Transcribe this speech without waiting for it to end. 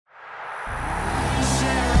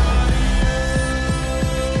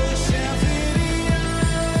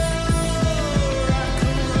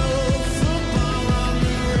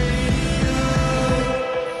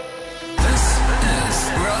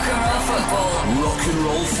Rock and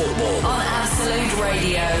roll football on Absolute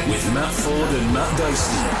Radio with Matt Forde and Matt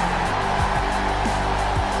Dicey.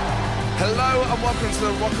 Hello and welcome to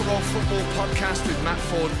the Rock and Roll Football Podcast with Matt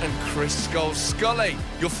Forde and Chris Scull. Scully,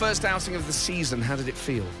 your first outing of the season, how did it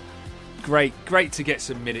feel? Great to get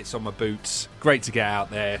some minutes on my boots. Great to get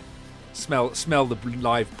out there, smell the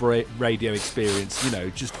live radio experience. You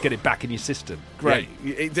know, just get it back in your system. Great.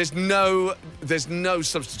 Yeah, there's no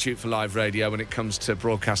substitute for live radio when it comes to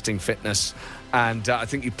broadcasting fitness, and I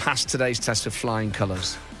think you passed today's test with flying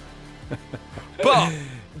colours. But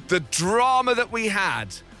the drama that we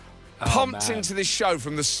had pumped into this show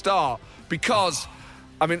from the start, because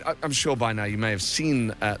I mean, I'm sure by now you may have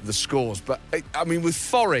seen the scores, but I mean, with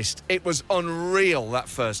Forest, it was unreal that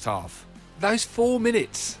first half. Those 4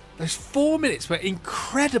 minutes were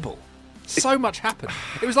incredible. So much happened.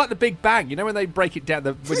 It was like the Big Bang. You know when they break it down,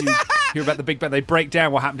 when you hear about the Big Bang, they break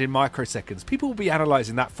down what happened in microseconds. People will be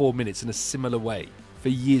analysing that 4 minutes in a similar way for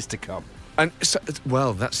years to come. And so,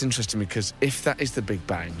 well, that's interesting, because if that is the Big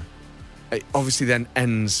Bang, it obviously then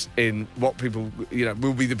ends in what people, you know,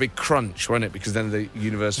 will be the big crunch, won't it? Because then the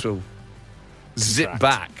universe will zip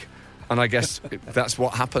back. And I guess that's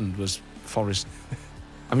what happened, was Forest.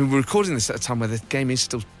 I mean, we're recording this at a time where the game is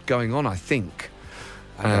still going on, I think.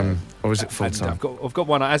 Or is it full time? I've got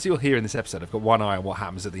one eye, as you'll hear in this episode, I've got one eye on what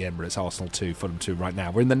happens at the Emirates. Arsenal 2, Fulham 2 right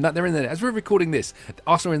now. As we're recording this,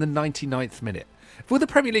 Arsenal are in the 99th minute. Will the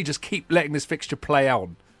Premier League just keep letting this fixture play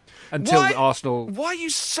on until Arsenal... Why are you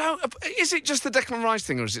so... Is it just the Declan Rice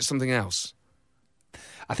thing, or is it something else?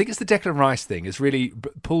 I think it's the Declan Rice thing. It's really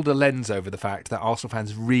pulled a lens over the fact that Arsenal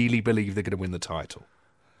fans really believe they're going to win the title.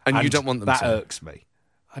 And you don't want them to? That irks me.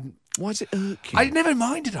 Why does it irk you? I never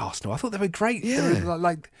minded Arsenal. I thought they were great. Yeah. They were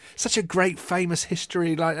like such a great, famous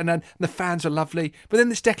history, and the fans were lovely. But then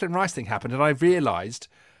this Declan Rice thing happened, and I realised,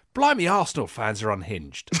 blimey, Arsenal fans are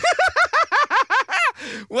unhinged.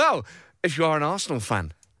 Well, if you are an Arsenal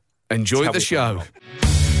fan, enjoy the show.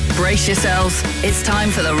 Brace yourselves. It's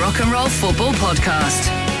time for the Rock and Roll Football Podcast.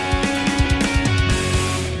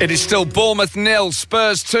 It is still Bournemouth 0,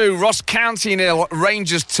 Spurs 2, Ross County 0,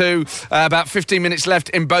 Rangers 2. About 15 minutes left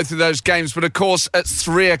in both of those games. But of course, at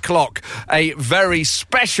 3 o'clock, a very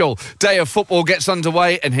special day of football gets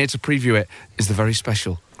underway. And here to preview it is the very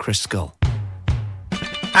special Chris Scull.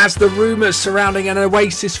 As the rumours surrounding an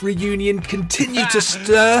Oasis reunion continue to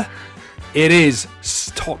stir, it is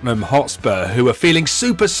Tottenham Hotspur who are feeling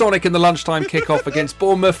supersonic in the lunchtime kickoff against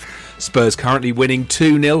Bournemouth. Spurs currently winning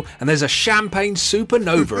 2-0, and there's a champagne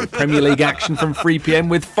supernova of Premier League action from 3 p.m.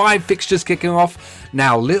 with 5 fixtures kicking off.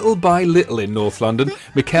 Now, little by little in North London,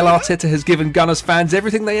 Mikel Arteta has given Gunners fans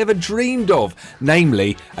everything they ever dreamed of,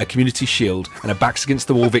 namely a Community Shield and a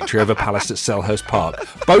backs-against-the-wall victory over Palace at Selhurst Park,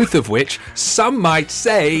 both of which, some might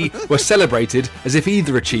say, were celebrated as if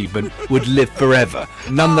either achievement would live forever.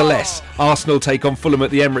 Nonetheless, Arsenal take on Fulham at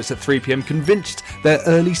the Emirates at 3 p.m, convinced their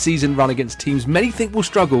early season run against teams many think will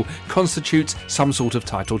struggle constitutes some sort of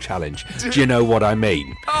title challenge. Do you know what I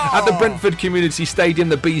mean? At the Brentford Community Stadium,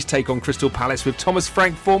 the Bees take on Crystal Palace, with Thomas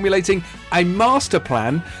Frank formulating a master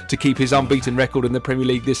plan to keep his unbeaten record in the Premier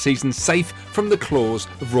League this season safe from the claws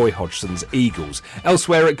of Roy Hodgson's Eagles.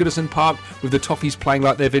 Elsewhere at Goodison Park, with the Toffees playing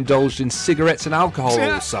like they've indulged in cigarettes and alcohol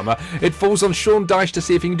all summer, it falls on Sean Dyche to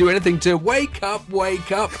see if he can do anything to wake up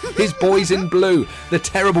his boys in blue. The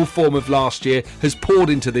terrible form of last year has poured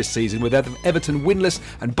into this season, with Everton winless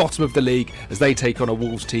and bottom of the league as they take on a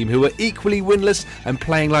Wolves team who are equally winless and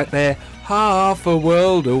playing like they're half a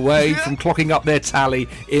world away from clocking up their tally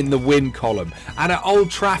in the win column. And at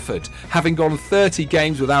Old Trafford, having gone 30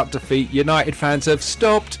 games without defeat, United fans have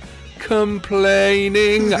stopped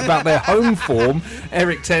complaining about their home form.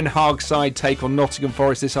 Eric Ten Hag's side take on Nottingham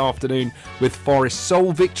Forest this afternoon, with Forest's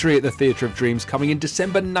sole victory at the Theatre of Dreams coming in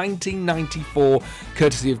December 1994,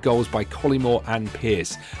 courtesy of goals by Collymore and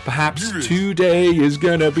Pearce. Perhaps today is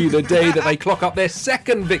going to be the day that they clock up their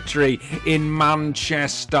second victory in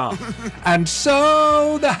Manchester. And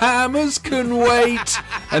so the Hammers can wait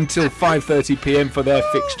until 5:30 p.m. for their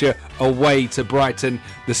fixture away to Brighton.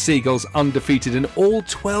 The Seagulls undefeated in all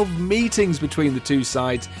 12 meetings between the two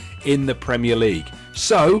sides in the Premier League.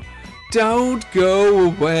 So, don't go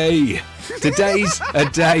away. Today's a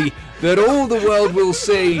day that all the world will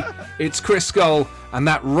see. It's Chris Scull and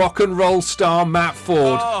that rock and roll star Matt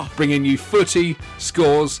Forde bringing you footy,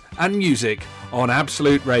 scores and music on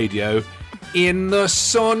Absolute Radio in the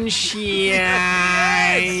sunshine.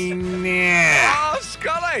 Oh,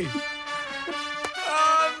 Scully!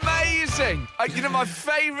 Amazing! You know, my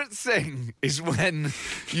favourite thing is when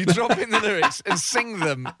you drop in the lyrics and sing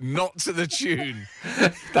them not to the tune.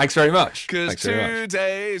 Thanks very much. Because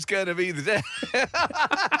today's going to be the day.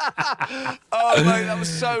 Oh, mate, that was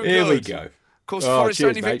so good. Here we go. Of course, Forest's cheers,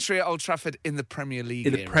 only mate. victory at Old Trafford in the Premier League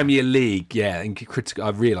In the era. Premier League, yeah. And critical, I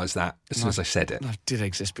realised that as soon as I said it. That did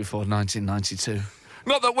exist before 1992.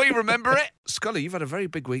 Not that we remember it. Scully, you've had a very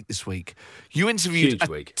big week this week. You interviewed Huge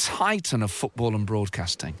week. titan of football and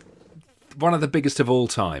broadcasting. One of the biggest of all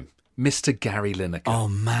time, Mr. Gary Lineker. Oh,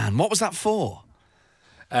 man. What was that for?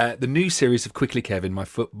 The new series of Quickly Kevin, my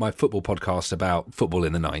football podcast about football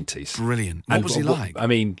in the 90s. Brilliant. What was he like? I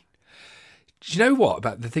mean, do you know what?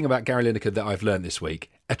 About the thing about Gary Lineker that I've learned this week?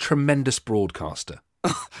 A tremendous broadcaster.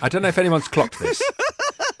 I don't know if anyone's clocked this,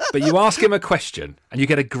 but you ask him a question and you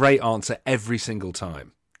get a great answer every single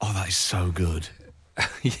time. Oh, that is so good.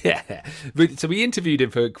 Yeah. So we interviewed him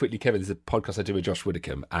for Quickly Kevin, the podcast I do with Josh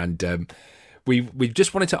Widdicombe, and we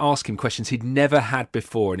just wanted to ask him questions he'd never had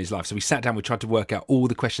before in his life. So we sat down, we tried to work out all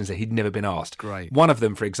the questions that he'd never been asked. Great. One of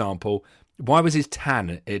them, for example, why was his tan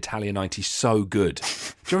at Italia 90 so good? Do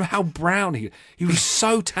you remember how brown he was?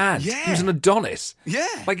 So tan. Yeah. He was an Adonis. Yeah.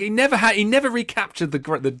 Like he never recaptured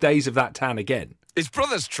the days of that tan again. His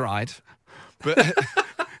brothers tried, but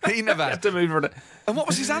he never had. Had to move on. And what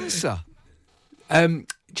was his answer?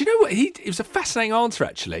 Do you know what? It was a fascinating answer,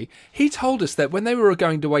 actually. He told us that when they were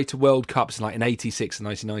going away to World Cups in 86 and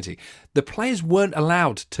 1990, the players weren't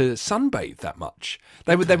allowed to sunbathe that much.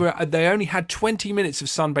 They only had 20 minutes of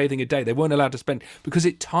sunbathing a day. They weren't allowed to spend because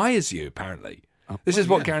it tires you, apparently. This is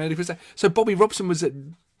what Gary Lineker was saying. So Bobby Robson was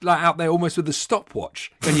out there almost with a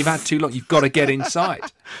stopwatch. When you've had too long, you've got to get inside.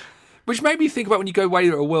 Which made me think about when you go away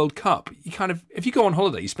to a World Cup, you kind of, if you go on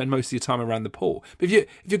holiday, you spend most of your time around the pool. But if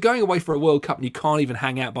you're going away for a World Cup and you can't even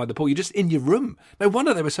hang out by the pool, you're just in your room. No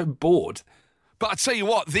wonder they were so bored. But I tell you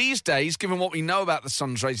what, these days, given what we know about the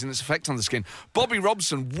sun's rays and its effect on the skin, Bobby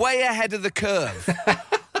Robson way ahead of the curve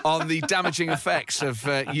on the damaging effects of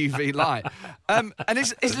UV light. And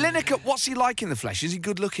is Lineker, what's he like in the flesh? Is he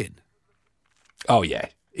good looking? Oh, yeah.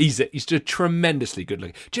 He's just tremendously good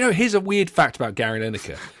looking. Do you know, here's a weird fact about Gary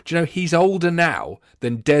Lineker. Do you know he's older now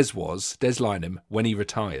than Des Lynam, when he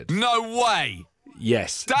retired? No way!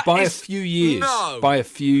 Yes. That by is- a few years. No. By a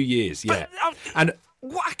few years, yeah. But,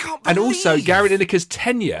 what? I can't believe. And also, Gary Lineker's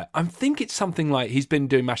tenure, I think it's something like he's been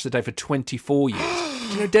doing Match of the Day for 24 years.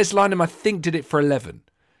 Do you know, Des Lynam, I think, did it for 11.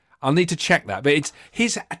 I'll need to check that, but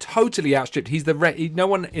he's totally outstripped. No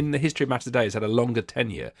one in the history of Match of the Day has had a longer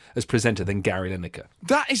tenure as presenter than Gary Lineker.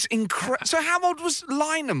 That is incredible. So how old was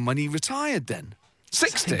Lynam when he retired then?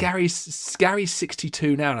 60? Gary's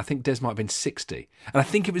 62 now, and I think Des might have been 60. And I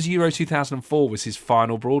think it was Euro 2004 was his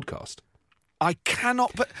final broadcast. I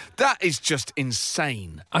cannot, but that is just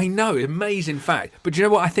insane. I know, amazing fact. But do you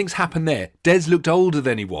know what I think's happened there? Des looked older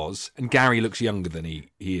than he was, and Gary looks younger than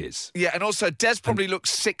he is. Yeah, and also Des probably looked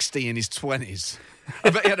 60 in his 20s.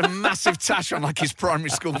 I bet he had a massive tash on like his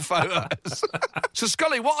primary school photos. So,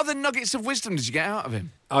 Scully, what other nuggets of wisdom did you get out of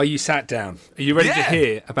him? Oh, you sat down. Are you ready Yeah. to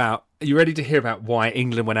hear about? Are you ready to hear about why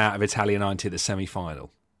England went out of Italia 90 at the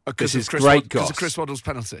semi-final? This is great, Because goss. of Chris Waddle's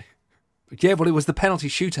penalty. Yeah, well, it was the penalty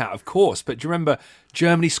shootout, of course. But do you remember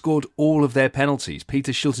Germany scored all of their penalties?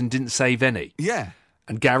 Peter Shilton didn't save any. Yeah.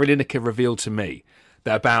 And Gary Lineker revealed to me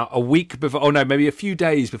that about a week before, maybe a few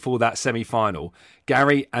days before that semi-final,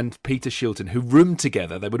 Gary and Peter Shilton, who roomed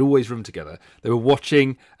together, they would always room together, they were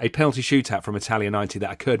watching a penalty shootout from Italia 90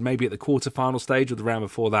 that occurred maybe at the quarter-final stage or the round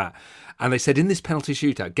before that. And they said in this penalty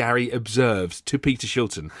shootout, Gary observed to Peter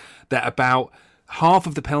Shilton that about half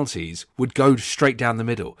of the penalties would go straight down the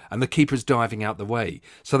middle and the keeper's diving out the way.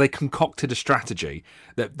 So they concocted a strategy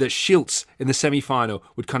that Schiltz in the semi-final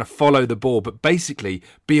would kind of follow the ball, but basically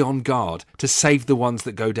be on guard to save the ones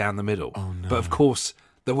that go down the middle. Oh, no. But of course,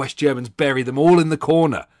 the West Germans bury them all in the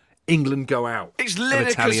corner. England go out. It's of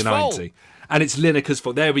Lineker's Italia 90. fault. And it's Lineker's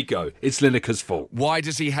fault. There we go. It's Lineker's fault. Why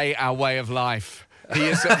does he hate our way of life? He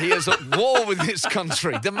is at war with this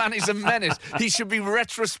country. The man is a menace. He should be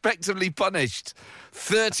retrospectively punished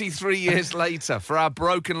 33 years later for our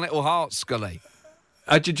broken little hearts, Scully.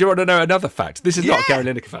 Do you want to know another fact? This is not a Gary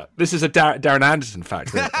Lineker fact. This is a Darren Anderson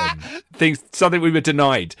fact. Something we were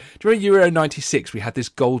denied. Do you remember Euro 96? We had this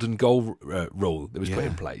golden goal rule that was put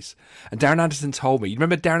in place. And Darren Anderson told me, you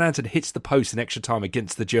remember Darren Anderson hits the post in extra time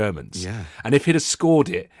against the Germans? Yeah. And if he'd have scored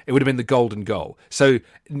it, it would have been the golden goal. So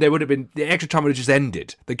there would have been, the extra time would have just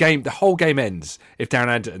ended. The whole game ends if Darren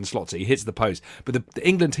Anderson slots it, he hits the post. But the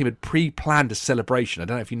England team had pre-planned a celebration. I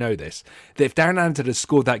don't know if you know this. That if Darren Anderson had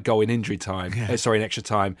scored that goal in injury time, in extra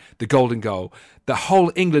time, the golden goal, the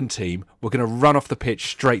whole England team were going to run off the pitch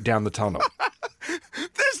straight down the tunnel.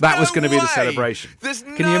 That was going to be the celebration. There's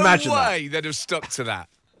Can you imagine no way they'd have stuck to that.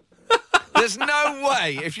 There's no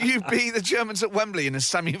way if you beat the Germans at Wembley in a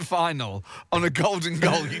semi-final on a golden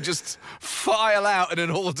goal, you just file out in an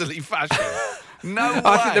orderly fashion. No way.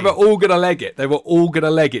 I think they were all going to leg it. They were all going to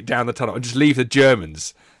leg it down the tunnel and just leave the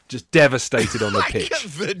Germans just devastated on the pitch.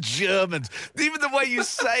 The Germans. Even the way you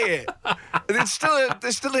say it. There's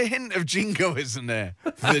still a hint of jingo, isn't there?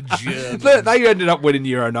 The Germans. Look, they ended up winning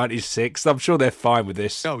Euro 96. I'm sure they're fine with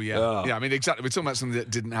this. Oh, yeah. Oh. Yeah, I mean, exactly. We're talking about something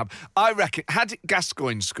that didn't happen. I reckon, had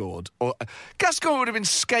Gascoigne scored, or Gascoigne would have been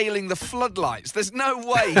scaling the floodlights. There's no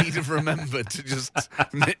way he'd have remembered to just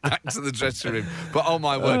nip back to the dressing room. But, oh,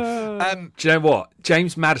 my word. Do you know what?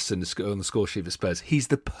 James Maddison on the score sheet for Spurs. He's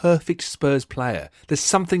the perfect Spurs player. There's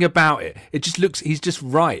something about it. It just looks, he's just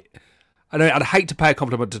right. I'd hate to pay a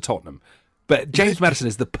compliment to Tottenham, but James Maddison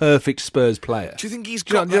is the perfect Spurs player. Do you think he's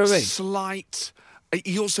got that slight...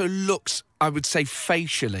 He also looks, I would say,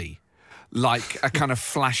 facially like a kind of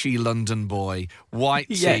flashy London boy, white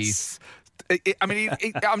teeth.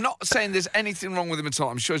 I'm not saying there's anything wrong with him at all.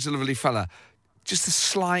 I'm sure he's a lovely fella. Just a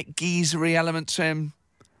slight geezery element to him.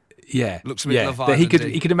 Yeah, looks a bit Love Island-y.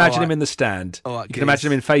 He could imagine him in the stand. You can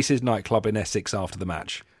imagine him in Faces nightclub in Essex after the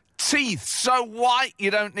match. Teeth so white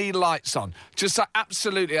you don't need lights on. Just like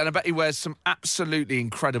absolutely, and I bet he wears some absolutely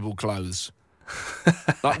incredible clothes.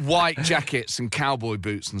 Like white jackets and cowboy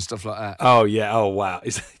boots and stuff like that. Oh, yeah. Oh, wow.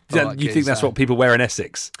 You think that's what people wear in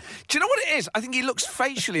Essex? Do you know what it is? I think he looks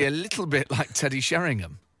facially a little bit like Teddy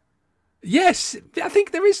Sheringham. Yes, I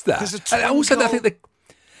think there is that. There's a and also, I think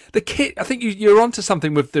the kit, I think you're onto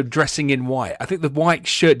something with the dressing in white. I think the white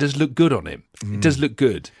shirt does look good on him. It does look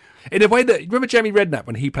good. In a way that, remember Jamie Redknapp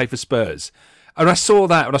when he played for Spurs? And I saw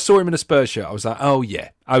that, when I saw him in a Spurs shirt, I was like, oh, yeah,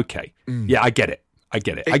 okay. Yeah, I get it. I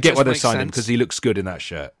get why they signed him, because he looks good in that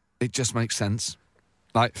shirt. It just makes sense.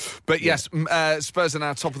 But yes, Spurs are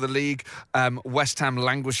now top of the league. West Ham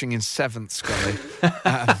languishing in 7th, Scully.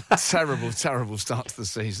 Terrible start to the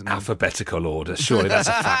season. Alphabetical order. Surely that's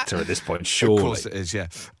a factor at this point. Surely. Of course it is, yeah.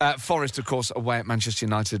 Forest, of course, away at Manchester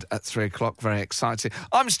United at 3 o'clock. Very exciting.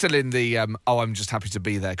 I'm still in the, I'm just happy to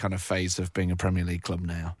be there kind of phase of being a Premier League club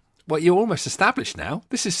now. Well, you're almost established now.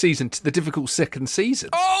 This is the difficult second season.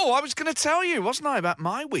 Oh, I was going to tell you, wasn't I, about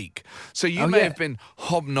my week? So you may have been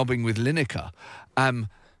hobnobbing with Lineker.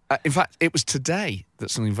 In fact, it was today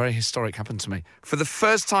that something very historic happened to me. For the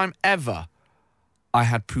first time ever, I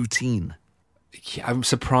had poutine. Yeah, I'm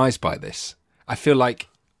surprised by this. I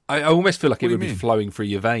almost feel like it would be flowing through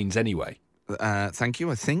your veins anyway. Thank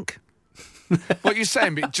you, I think. What you're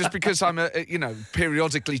saying, just because I'm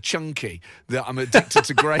periodically chunky, that I'm addicted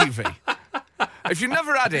to gravy. If you've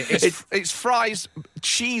never had it, it's fries,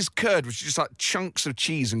 cheese curd, which is just like chunks of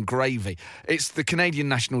cheese and gravy. It's the Canadian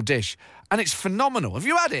national dish, and it's phenomenal. Have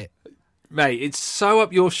you had it? Mate, it's so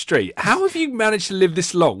up your street. How have you managed to live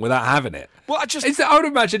this long without having it? Well, I would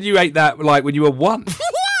imagine you ate that like when you were 1.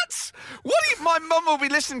 What? My mum will be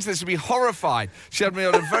listening to this and be horrified. She had me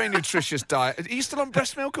on a very nutritious diet. Are you still on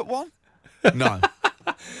breast milk at 1? No.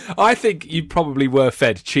 I think you probably were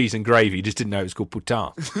fed cheese and gravy. You just didn't know it was called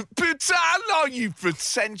Poutine. Poutine? Oh, you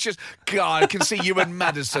pretentious. God, I can see you and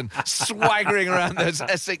Madison swaggering around those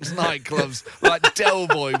Essex nightclubs like Del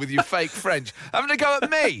Boy with your fake French, having a go at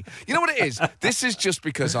me. You know what it is? This is just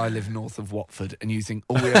because I live north of Watford and you think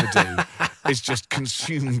all we ever do is just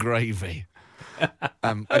consume gravy.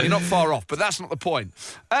 And you're not far off, but that's not the point.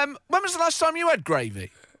 When was the last time you had gravy?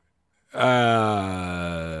 Not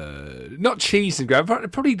cheese and gravy,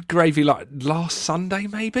 probably gravy like last Sunday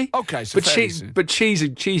maybe. Okay, so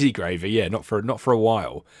cheesy gravy, yeah, not for a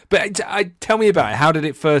while. But tell me about it. How did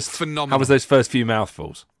it first? Phenomenal. How was those first few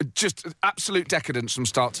mouthfuls? Just absolute decadence from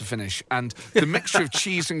start to finish, and the mixture of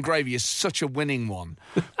cheese and gravy is such a winning one.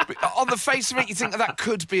 But on the face of it, you think that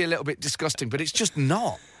could be a little bit disgusting, but it's just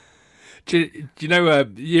not. Do you know,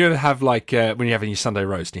 you ever have like when you're having your Sunday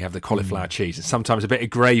roast and you have the cauliflower cheese and sometimes a bit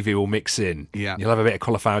of gravy will mix in. Yeah. You'll have a bit of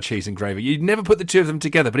cauliflower cheese and gravy. You'd never put the two of them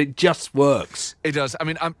together, but it just works. It does. I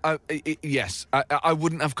mean, yes, I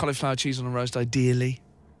wouldn't have cauliflower cheese on a roast, ideally.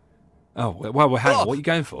 Oh, well, hang on. What are you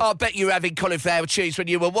going for? I bet you were having cauliflower cheese when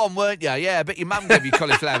you were 1, weren't you? Yeah, I bet your mum gave you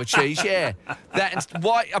cauliflower cheese, yeah.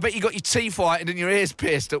 I bet you got your teeth whitened and your ears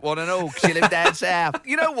pierced at 1 and all because you live down south.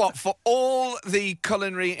 You know what? For all the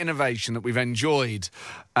culinary innovation that we've enjoyed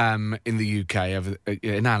in the UK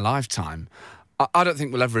in our lifetime, I don't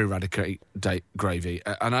think we'll ever eradicate gravy.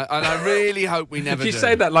 And I really hope we never do. You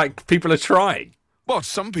say that like people are trying. Well,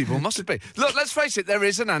 some people must be. Look, let's face it, there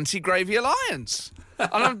is an anti-gravy alliance.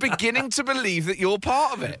 And I'm beginning to believe that you're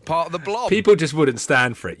part of it, part of the blob. People just wouldn't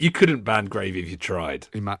stand for it. You couldn't ban gravy if you tried.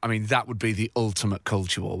 I mean, that would be the ultimate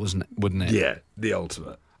culture war, wouldn't it? Yeah, the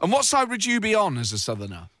ultimate. And what side would you be on as a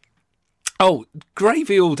southerner? Oh,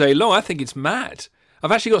 gravy all day long. I think it's mad.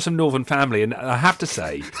 I've actually got some northern family, and I have to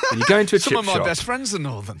say, when you go into a chip shop... Some of my best friends are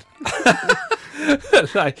northern.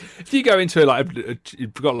 Like, if you go into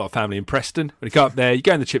you've got a lot of family in Preston. When you go up there, you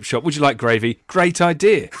go in the chip shop. Would you like gravy? Great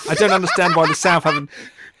idea. I don't understand why the South haven't.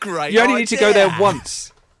 Great. You only need to go there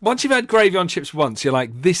once. Once you've had gravy on chips once, you're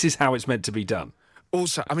like, this is how it's meant to be done.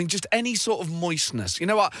 Also, I mean, just any sort of moistness. You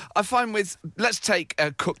know what? I find let's take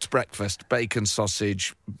a cooked breakfast, bacon,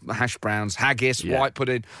 sausage, hash browns, haggis, white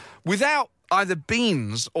pudding, without either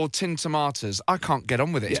beans or tinned tomatoes, I can't get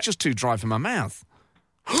on with it. It's just too dry for my mouth.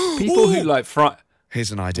 People who like fry...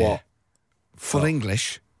 Here's an idea. What? Full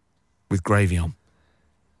English with gravy on.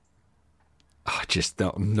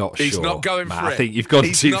 I'm not sure. He's not going Matt, for it. I think you've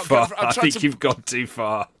gone too far. You've gone too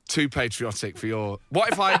far. Too patriotic for your...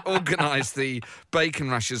 What if I organised the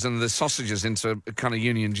bacon rashers and the sausages into a kind of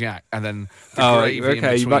Union Jack and then the gravy in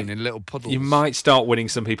between in little puddles? You might start winning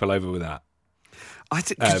some people over with that. I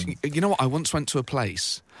think... you know what? I once went to a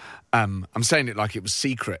place... I'm saying it like it was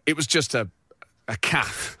secret. It was just a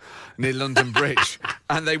cafe near London Bridge,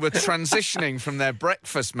 and they were transitioning from their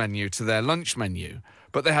breakfast menu to their lunch menu,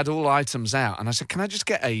 but they had all items out. And I said, can I just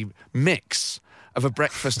get a mix of a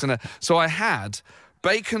breakfast and a... So I had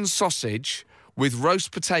bacon sausage with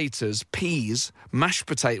roast potatoes, peas, mashed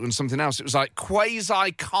potato and something else. It was like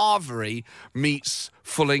quasi-carvery meets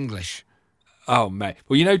full English. Oh, mate.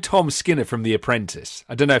 Well, you know Tom Skinner from The Apprentice?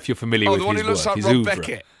 I don't know if you're familiar with his work. Oh, the one who looks like his Rob oeuvre.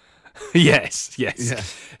 Beckett. Yes. Yeah.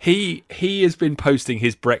 He has been posting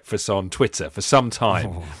his breakfasts on Twitter for some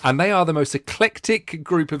time, and they are the most eclectic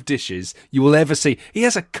group of dishes you will ever see. He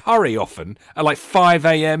has a curry often at like 5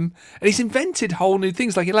 a.m, and he's invented whole new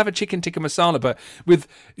things. Like he'll have a chicken tikka masala, but with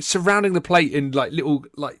surrounding the plate in like little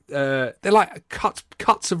they're like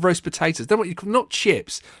cuts of roast potatoes. They're not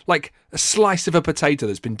chips, like a slice of a potato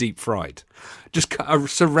that's been deep fried, just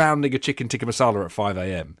surrounding a chicken tikka masala at 5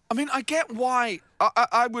 a.m. I mean, I get why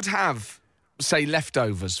I would have, say,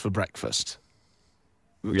 leftovers for breakfast.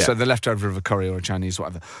 Yeah. So the leftover of a curry or a Chinese,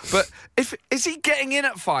 whatever. But is he getting in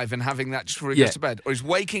at 5 and having that just before he goes to bed? Or is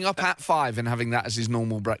waking up at 5 and having that as his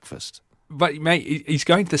normal breakfast? But, mate, he's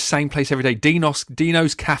going to the same place every day. Dino's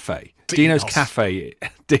Cafe. Dino's Cafe.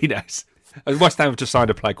 Dino's. West Ham have just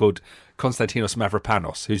signed a player called Konstantinos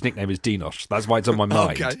Mavropanos, whose nickname is Dinos. That's why it's on my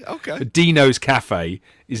mind. Okay. Dino's Cafe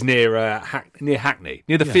is near Hackney,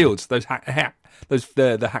 near the fields. The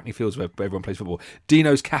Hackney Fields where everyone plays football.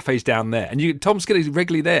 Dino's Cafe's down there, and Tom Skinner's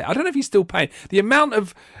regularly there. I don't know if he's still paying the amount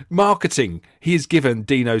of marketing he has given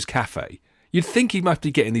Dino's Cafe. You'd think he must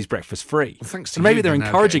be getting these breakfasts free. Well, thanks to and maybe you, they're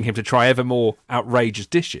encouraging him to try ever more outrageous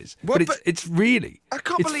dishes. Well, but it's really, I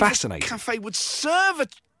can't believe fascinating. This cafe would serve a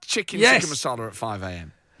chicken tikka masala at 5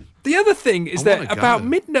 a.m. The other thing is that about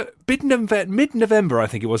mid-November, I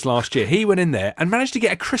think it was last year, he went in there and managed to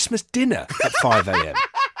get a Christmas dinner at 5 a.m.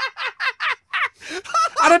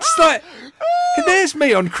 And I'm just like, there's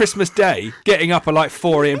me on Christmas Day getting up at like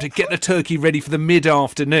 4 a.m. to get the turkey ready for the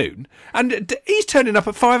mid-afternoon, and he's turning up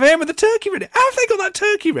at 5 a.m. with the turkey ready. How have they got that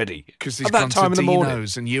turkey ready? Because he's at that time in the morning,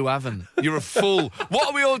 and you haven't. You're a fool. What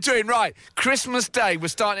are we all doing? Right, Christmas Day, we're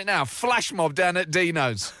starting it now. Flash mob down at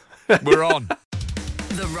Dino's. We're on.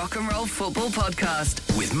 The Rock and Roll Football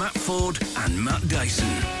Podcast. With Matt Forde and Matt Dyson.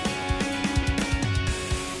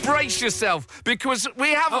 Brace yourself, because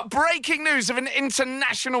we have breaking news of an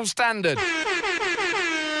international standard.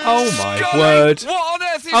 Oh, my Scully, word. What on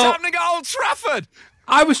earth is happening at Old Trafford?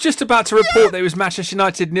 I was just about to report that it was Manchester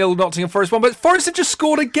United 0, Nottingham Forest 1, but Forest have just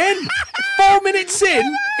scored again. 4 minutes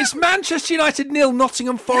in, it's Manchester United 0,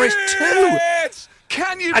 Nottingham Forest 2. Yes!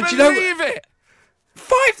 Can you believe it?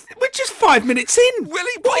 We're just 5 minutes in.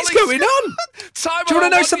 What is going on? Do you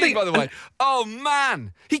want to know something? By the way, oh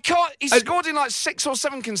man, he can't. He's scored in like 6 or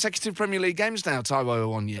 7 consecutive Premier League games now. Taiwo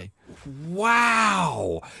Awoniyi.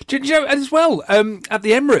 Wow. Do you know as well? At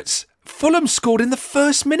the Emirates, Fulham scored in the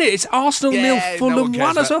first minute. It's Arsenal 0, Fulham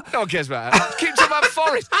 1 as well. No one cares about that. Keep talking about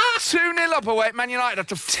Forest. 2-0 up away at Man United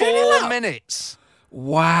after 4 minutes.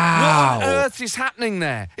 Wow. What on earth is happening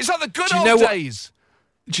there? It's like the good old days.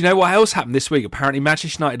 Do you know what else happened this week? Apparently,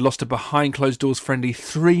 Manchester United lost a behind-closed-doors friendly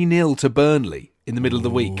 3-0 to Burnley in the middle of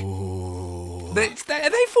the week. Are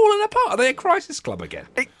they falling apart? Are they a crisis club again?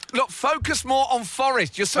 Look, focus more on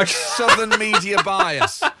Forest. You're such southern media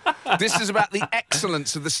bias. This is about the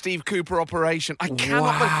excellence of the Steve Cooper operation. I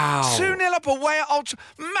cannot believe 2-0 up away at Old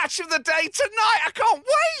Match of the day tonight. I can't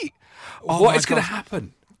wait. What is going to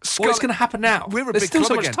happen? What's going to happen now? We're a There's big still club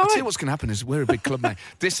so much again. time. I'll tell you what's going to happen is we're a big club, mate.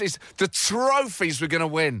 This is the trophies we're going to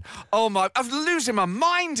win. Oh, my. I'm losing my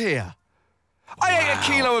mind here. I ate a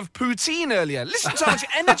kilo of poutine earlier. Listen to how much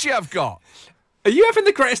energy I've got. Are you having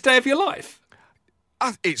the greatest day of your life?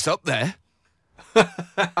 It's up there.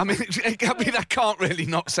 I mean, I can't really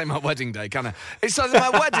not say my wedding day, can I? It's either my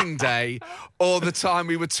wedding day or the time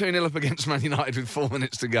we were 2-0 up against Man United with 4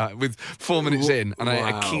 minutes to go, with 4 minutes in, and I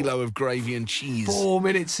ate a kilo of gravy and cheese. 4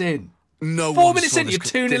 minutes in. No, 4 minutes in, you're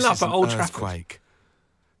 2-0 up at Old Trafford. Earthquake.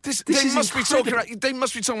 They is must incredible. they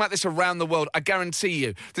must be talking about this around the world. I guarantee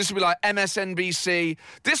you. This will be like MSNBC.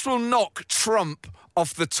 This will knock Trump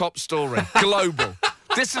off the top story. Global.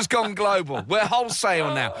 This has gone global. We're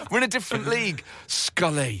wholesale now. We're in a different league.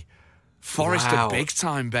 Scully. Forest Wow. are big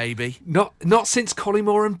time, baby. Not since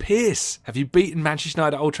Collymore and Pearce have you beaten Manchester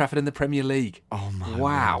United at Old Trafford in the Premier League. Oh, my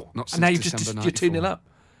Wow. word. Not And now since you're 2-0 up.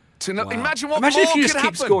 Wow. Wow. Imagine what Imagine more if you could just keep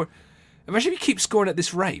happen. scoring. Imagine if you keep scoring at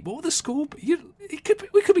this rate. What would the score be?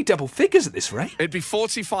 We could be double figures at this rate. It'd be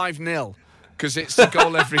 45-0 because it's a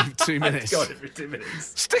goal every 2 minutes. every 2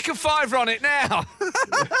 minutes. Stick a fiver on it now.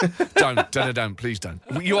 Don't, please don't.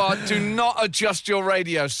 Do not adjust your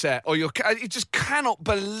radio set, or you just cannot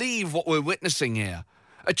believe what we're witnessing here.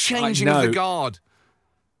 A changing of the guard.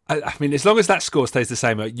 I mean, as long as that score stays the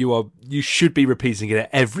same, you should be repeating it at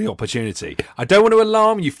every opportunity. I don't want to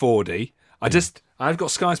alarm you, Forde. I've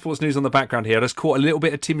got Sky Sports News on the background here. I just caught a little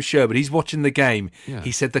bit of Tim Sherwood. He's watching the game. Yeah.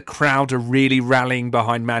 He said the crowd are really rallying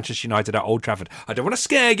behind Manchester United at Old Trafford. I don't want to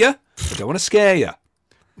scare you.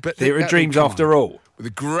 But theatre of dreams after all. With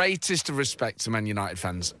the greatest of respect to Man United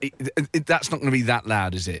fans, that's not going to be that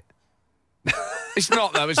loud, is it? It's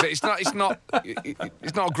not, though, is it? It's not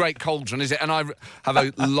a great cauldron, is it? And I have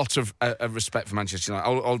a lot of respect for Manchester United.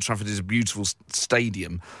 Old Trafford is a beautiful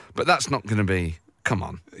stadium, but that's not going to be. Come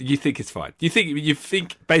on. You think it's fine? You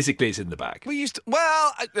think basically it's in the bag?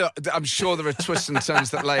 I'm sure there are twists and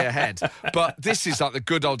turns that lay ahead, but this is like the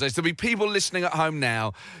good old days. There'll be people listening at home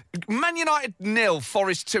now. Man United 0,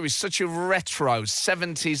 Forest 2 is such a retro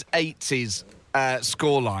 70s, 80s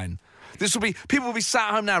scoreline. People will be sat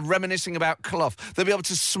at home now reminiscing about Clough. They'll be able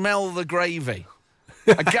to smell the gravy.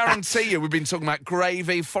 I guarantee you we've been talking about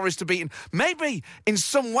gravy, Forest are beaten. Maybe in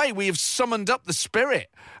some way we have summoned up the spirit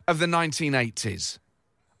of the 1980s.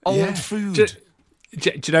 Old food.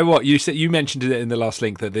 Do you know what? You mentioned it in the last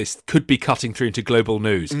link that this could be cutting through into global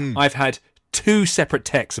news. I've had 2 separate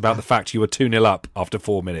texts about the fact you were 2-0 up after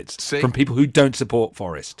 4 minutes from people who don't support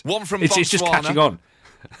Forest. One from Botswana. It's just catching on.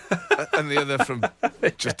 And the other from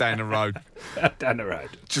just down the road. Down the road.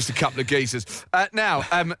 Just a couple of geezers. Now,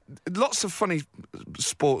 lots of funny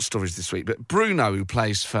sports stories this week, but Bruno, who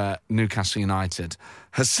plays for Newcastle United,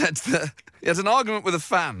 has said that he had an argument with a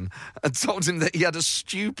fan and told him that he had a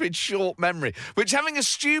stupid short memory, which having a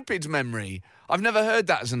stupid memory, I've never heard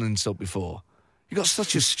that as an insult before. You've got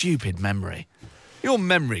such a stupid memory. Your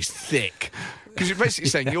memory's thick. Because you're basically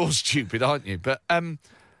saying you're stupid, aren't you? But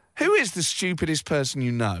who is the stupidest person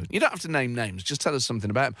you know? You don't have to name names. Just tell us something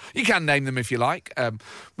about them. You can name them if you like.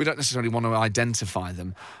 We don't necessarily want to identify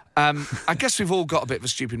them. I guess we've all got a bit of a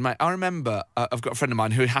stupid mate. I remember I've got a friend of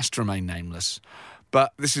mine who has to remain nameless.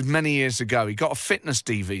 But this is many years ago. He got a fitness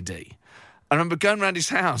DVD. I remember going around his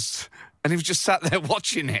house and he was just sat there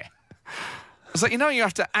watching it. I was like, you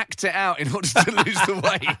have to act it out in order to lose the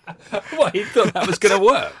weight. What, he thought that was going to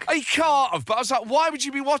work? He can't have. But I was like, why would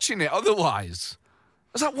you be watching it otherwise?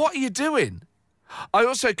 I was like, what are you doing? I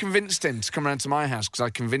also convinced him to come round to my house because I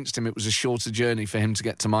convinced him it was a shorter journey for him to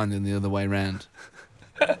get to mine than the other way round.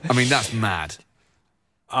 I mean, that's mad.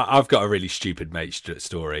 I've got a really stupid mate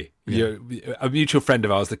story. Yeah. A mutual friend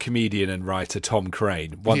of ours, the comedian and writer Tom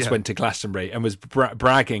Crane, once went to Glastonbury and was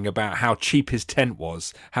bragging about how cheap his tent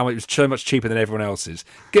was, how it was so much cheaper than everyone else's.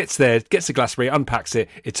 Gets there, gets to Glastonbury, unpacks it,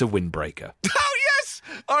 it's a windbreaker. Oh, yes!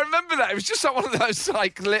 I remember that. It was just like one of those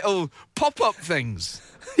little pop-up things.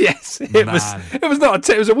 Yes, it was not a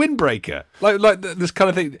tent, it was a windbreaker. Like this kind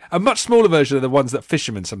of thing, a much smaller version of the ones that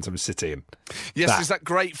fishermen sometimes sit in. Yes, there's that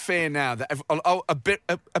great fear now that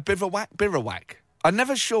a bivouac. I'm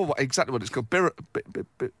never sure exactly what it's called. Bivouac.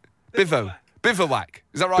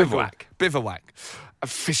 Is that right? Bivouac. A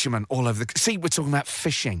fisherman all over the... See, we're talking about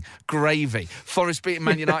fishing, gravy, Forest beating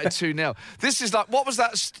Man United 2-0. This is like... What was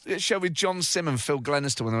that show with John Sim and Phil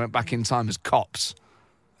Glenister when they went back in time as cops?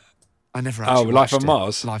 I never actually Life on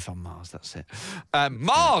Mars? Life on Mars, that's it.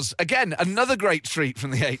 Mars, again, another great treat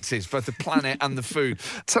from the 80s, both the planet and the food.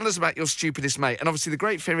 Tell us about your stupidest mate. And obviously the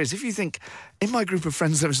great fear is, if you think, in my group of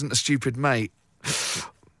friends there isn't a stupid mate,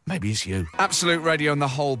 maybe it's you. Absolute Radio and the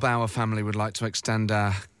whole Bauer family would like to extend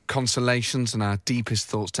our consolations and our deepest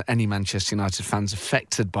thoughts to any Manchester United fans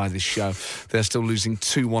affected by this show. They're still losing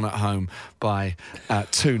 2-1 at home by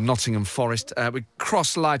 2 Nottingham Forest. We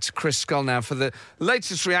cross live to Chris Scull now for the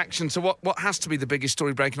latest reaction to what has to be the biggest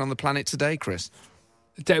story breaking on the planet today, Chris.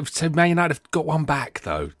 So Man United have got one back,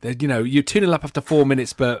 though. You're 2-0 up after 4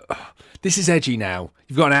 minutes, but this is edgy now.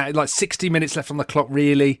 You've got like 60 minutes left on the clock,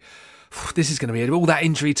 really. This is going to be all that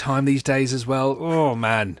injury time these days as well. Oh,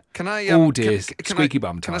 man. Can I... oh, dear. Squeaky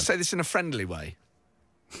bum time. Can I say this in a friendly way?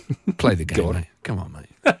 Play the game, mate. Come on, mate.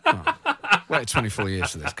 Come on. Waited 24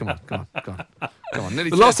 years for this. Come on. Nearly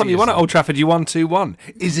the last time you won at now. Old Trafford, you won 2-1.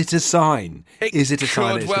 Is it a sign? It a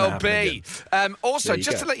sign? could well be. Also,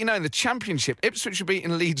 just go. to let you know, in the Championship, Ipswich are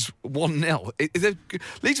beating Leeds 1-0.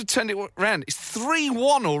 Leeds have turned it around. It's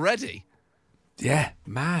 3-1 already. Yeah,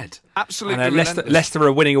 mad. Absolutely and, relentless. Leicester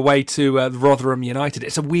are winning away to Rotherham United.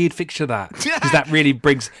 It's a weird fixture, that. Because that really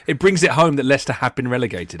brings it home that Leicester have been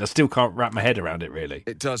relegated. I still can't wrap my head around it, really.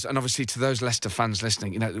 It does. And obviously, to those Leicester fans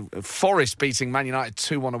listening, Forest beating Man United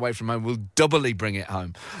 2-1 away from home will doubly bring it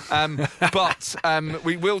home. But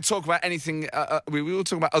we will talk about anything. We will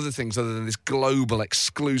talk about other things other than this global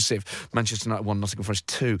exclusive Manchester United 1, Nottingham Forest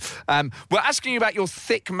 2. We're asking you about your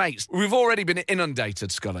thick mates. We've already been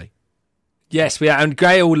inundated, Scully. Yes, we are. And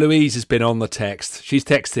Gail Louise has been on the text. She's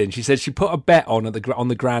texting. She said she put a bet on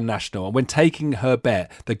the Grand National, and when taking her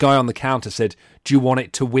bet, the guy on the counter said, "Do you want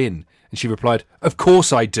it to win?" And she replied, "Of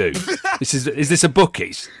course I do." Is this a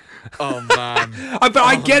bookies? Oh man!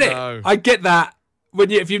 I get it. No. I get that.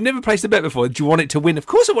 If you've never placed a bet before, do you want it to win? Of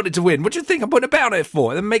course I want it to win. What do you think I'm putting a bet on it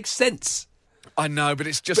for? It makes sense. I know, but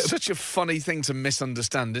it's just such a funny thing to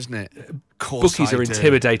misunderstand, isn't it? Of course Bookies are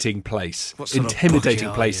intimidating places.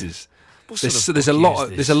 There's a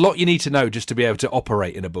lot you need to know just to be able to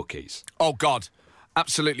operate in a bookies. Oh God,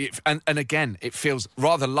 absolutely. And again, it feels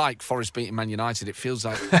rather like Forest beating Man United. It feels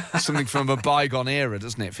like something from a bygone era,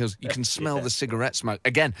 doesn't it? It feels you can smell the cigarette smoke.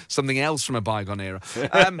 Again, something else from a bygone era.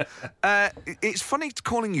 It's funny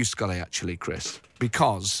calling you Scully, actually, Chris,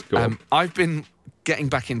 because I've been getting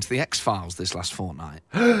back into the X-Files this last fortnight.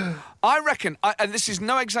 I reckon, and this is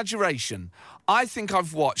no exaggeration, I think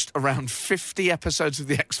I've watched around 50 episodes of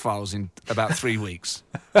the X-Files in about 3 weeks.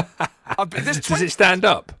 Does it stand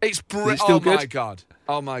up? It's brilliant.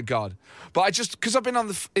 Oh my God. But I just, because I've been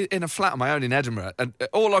in a flat on my own in Edinburgh, and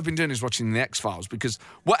all I've been doing is watching the X-Files, because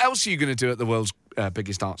what else are you going to do at the world's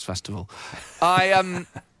biggest arts festival? I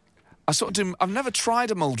sort of do, I've never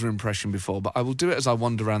tried a Mulder impression before, but I will do it as I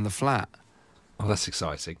wander around the flat. Oh, that's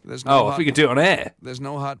exciting. If we could do it on air. There's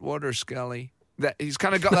no hot water, Scully. He's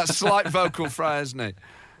kind of got that slight vocal fry, hasn't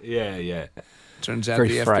he? Yeah. Turns out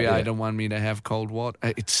the FBI don't want me to have cold water.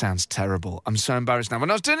 It sounds terrible. I'm so embarrassed now. When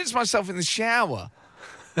I was doing it to myself in the shower.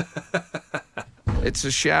 It's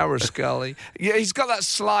a shower, Scully. Yeah, he's got that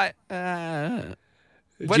slight... Do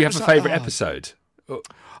you have a favourite episode?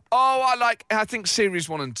 I think series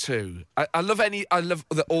 1 and 2. I love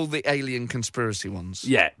all the alien conspiracy ones.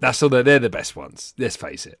 Yeah, they're the best ones. Let's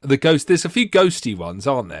face it. There's a few ghosty ones,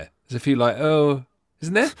 aren't there? There's a few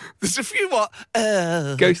isn't there? There's a few what?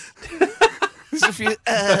 Ghost. There's a few. Do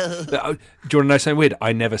you want to know something weird?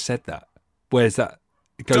 I never said that. Where's that?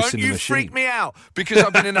 Ghost in the machine. Freak me out, because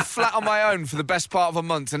I've been in a flat on my own for the best part of a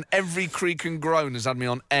month, and every creak and groan has had me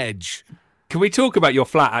on edge. Can we talk about your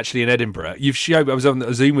flat actually in Edinburgh? I was on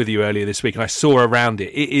a Zoom with you earlier this week, and I saw around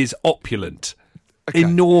it. It is opulent. Okay.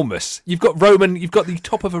 Enormous. You've got the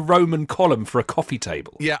top of a Roman column for a coffee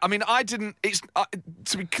table. Yeah, I mean,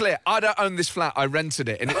 to be clear, I don't own this flat. I rented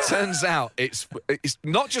it, and it turns out it's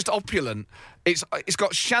not just opulent. It's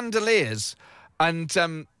got chandeliers, and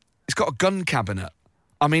it's got a gun cabinet.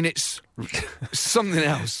 I mean, it's something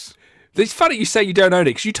else. It's funny you say you don't own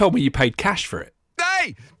it, because you told me you paid cash for it.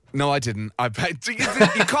 Hey! No, I didn't. I paid. You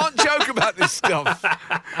can't joke about this stuff,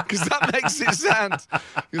 because that makes it sound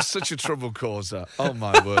you're such a trouble causer. Oh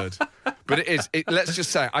my word! But it is. Let's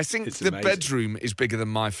just say, I think the bedroom is bigger than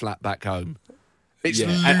my flat back home. It's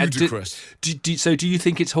ludicrous. So, do you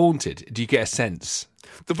think it's haunted? Do you get a sense?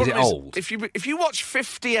 The problem is it old? If you watch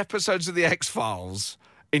 50 episodes of the X-Files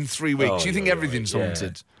in 3 weeks, you think everything's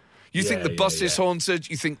haunted. You think the bus is haunted.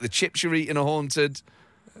 You think the chips you're eating are haunted.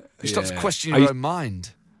 You start to question your own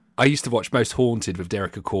mind. I used to watch Most Haunted with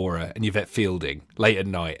Derek Acora and Yvette Fielding late at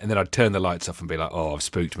night, and then I'd turn the lights off and be like, "Oh, I've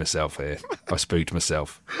spooked myself here. I've spooked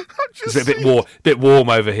myself. It's a bit warm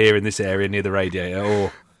over here in this area near the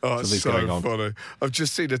radiator. Something's going on." Funny. I've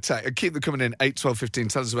just seen a text. Keep them coming in. 8, 12, 15.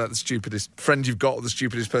 Tell us about the stupidest friend you've got or the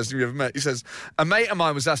stupidest person you've ever met. He says, a mate of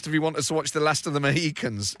mine was asked if he wanted to watch The Last of the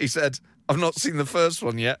Mohicans. He said, "I've not seen the first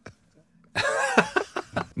one yet."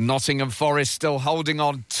 Nottingham Forest still holding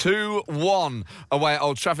on 2-1 away at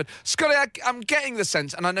Old Trafford. Scully, I'm getting the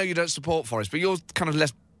sense, and I know you don't support Forest, but you're kind of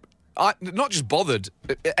less, not just bothered,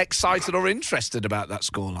 excited or interested about that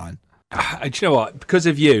scoreline. And do you know what? Because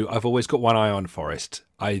of you, I've always got one eye on Forest.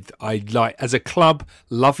 I like, as a club,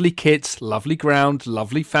 lovely kits, lovely ground,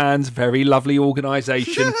 lovely fans, very lovely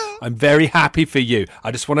organisation. I'm very happy for you.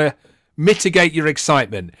 I just want to mitigate your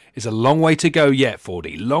excitement. It's a long way to go yet,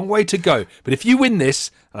 Forde. Long way to go. But if you win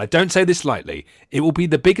this, and I don't say this lightly, it will be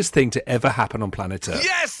the biggest thing to ever happen on planet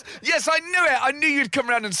Earth. Yes, I knew it. I knew you'd come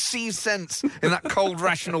around and see sense in that cold,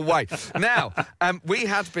 rational way. Now, we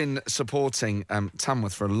had been supporting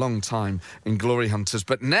Tamworth for a long time in Glory Hunters,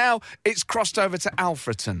 but now it's crossed over to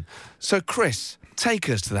Alfreton. So, Chris, take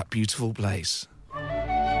us to that beautiful place.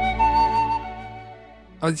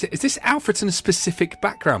 Oh, is this Alfreton specific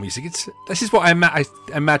background music? This is what I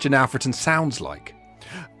imagine Alfreton sounds like.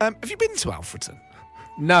 Have you been to Alfreton?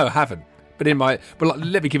 No, I haven't. But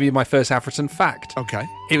let me give you my first Alfreton fact. Okay.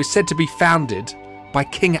 It was said to be founded by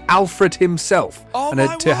King Alfred himself,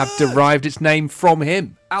 and to have derived its name from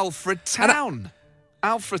him. Alfred Town.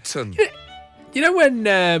 Alfreton. You know when,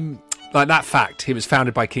 like that fact, it was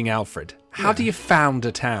founded by King Alfred. How do you found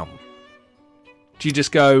a town? Do you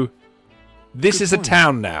just go, this is a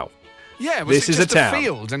town now? Yeah, this is just a town.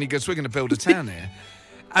 Field, and he goes, we're going to build a town here.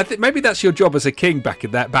 I think maybe that's your job as a king back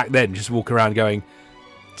then. Just walk around going,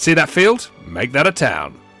 see that field? Make that a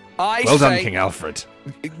town. Well done, King Alfred.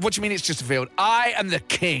 What do you mean it's just a field? I am the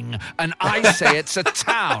king, and I say it's a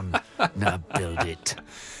town. Now build it.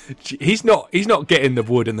 He's not getting the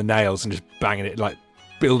wood and the nails and just banging it, like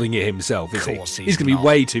building it himself, is he? Of course he's going to be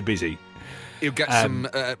way too busy. He'll get some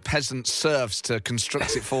peasant serfs to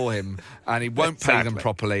construct it for him, and he won't pay them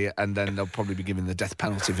properly, and then they'll probably be given the death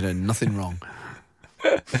penalty for doing nothing wrong.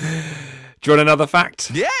 Do you want another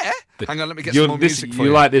fact? Yeah. Hang on, let me get some more music for you.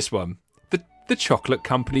 You like this one? The chocolate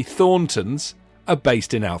company Thornton's are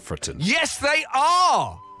based in Alfreton. Yes, they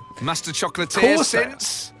are. Master chocolatier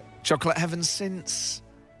since Chocolate Heaven since.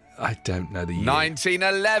 I don't know the year.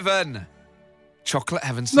 1911. Chocolate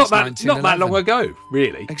Heaven since not 1911. Not that long ago,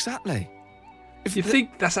 really. Exactly. If you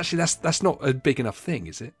think that's not a big enough thing,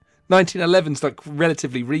 is it? 1911's like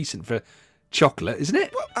relatively recent for chocolate, isn't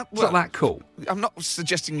it? It's not that cool. I'm not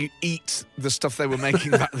suggesting you eat the stuff they were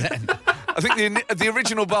making back then. I think the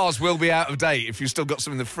original bars will be out of date if you've still got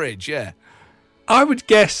some in the fridge, yeah. I would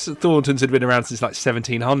guess Thornton's had been around since like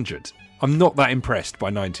 1700. I'm not that impressed by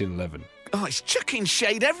 1911. Oh, it's chucking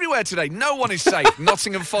shade everywhere today. No one is safe.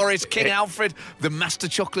 Nottingham Forest, King Alfred, the Master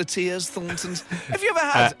Chocolatiers, Thornton's. Have you ever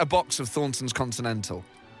had a box of Thornton's Continental?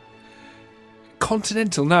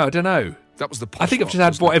 Continental? No, I don't know. That was the posh I think I've box,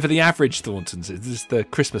 just had whatever the average Thornton's is. This is the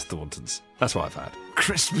Christmas Thornton's. That's what I've had.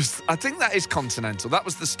 Christmas. I think that is Continental. That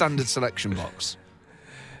was the standard selection box.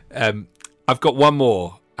 I've got one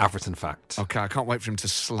more Alfreton fact. Okay, I can't wait for him to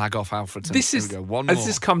slag off Alfreton. This is one more. Has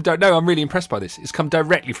this come? No, I'm really impressed by this. It's come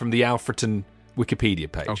directly from the Alfreton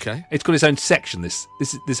Wikipedia page. Okay, it's got its own section.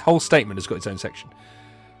 This whole statement has got its own section.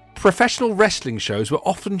 Professional wrestling shows were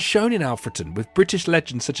often shown in Alfreton, with British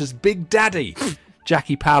legends such as Big Daddy,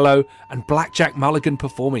 Jackie Pallow, and Blackjack Mulligan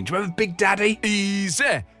performing. Do you remember Big Daddy?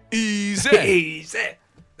 Easy.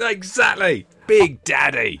 Exactly. Big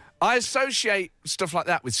Daddy. I associate stuff like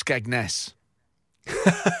that with Skegness. Do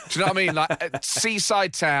you know what I mean? Like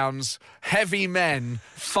seaside towns, heavy men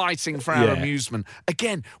fighting for our amusement.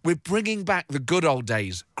 Again, we're bringing back the good old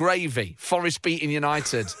days. Gravy, Forest beating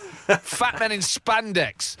United, fat men in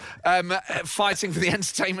spandex fighting for the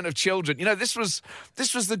entertainment of children. You know, this was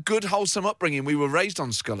the good, wholesome upbringing we were raised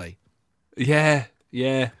on, Scully. Yeah.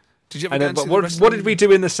 Did you ever go and see the wrestling? What did we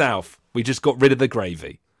do in the South? We just got rid of the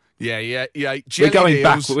gravy. Yeah.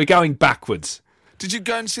 We're going backwards. Did you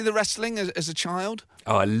go and see the wrestling as a child?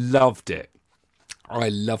 Oh, I loved it. Do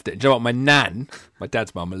you know what? My nan, my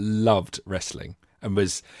dad's mum, loved wrestling and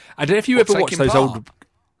was. I don't know if you ever watched those old.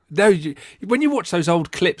 No, when you watch those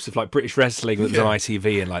old clips of like British wrestling that was on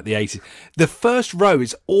ITV in like the 80s, the first row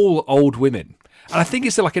is all old women. And I think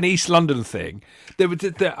it's like an East London thing.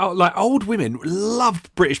 Like old women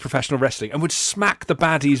loved British professional wrestling and would smack the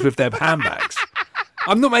baddies with their handbags.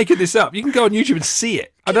 I'm not making this up. You can go on YouTube and see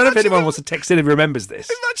it. I don't know if anyone wants to text in and remembers this.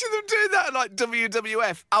 Imagine them doing that at like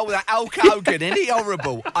WWF. Oh, that Hulk Hogan, isn't he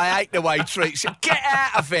horrible? I hate the way he treats you. Get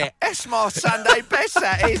out of it. That's my Sunday best,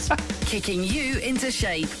 that is. Kicking you into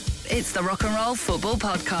shape. It's the Rock and Roll Football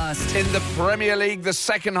Podcast. In the Premier League, the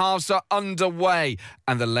second halves are underway.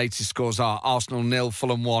 And the latest scores are Arsenal 0,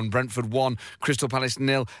 Fulham 1, Brentford 1, Crystal Palace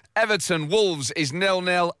 0, Everton Wolves is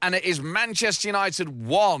 0-0, and it is Manchester United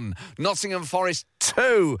 1, Nottingham Forest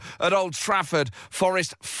 2 at Old Trafford.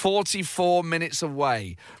 Forest 44 minutes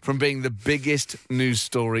away from being the biggest news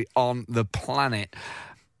story on the planet.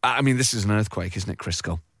 I mean, this is an earthquake, isn't it, Chris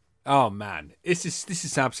Scull? Oh man, this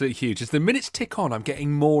is absolutely huge. As the minutes tick on, I'm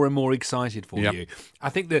getting more and more excited for you. I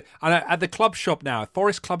think that at the club shop now,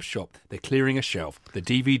 Forest Club Shop, they're clearing a shelf. The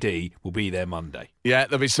DVD will be there Monday. Yeah,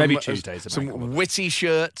 there'll be some, maybe Tuesdays. Some witty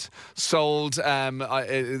shirt sold.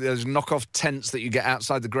 There's knockoff tents that you get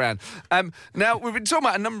outside the ground. Now, we've been talking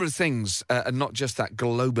about a number of things, and not just that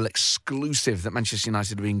global exclusive that Manchester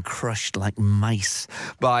United are being crushed like mice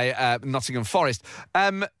by Nottingham Forest.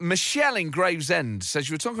 Michelle in Gravesend says,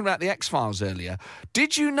 you were talking about the X-Files earlier.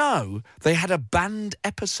 Did you know they had a banned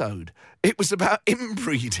episode? It was about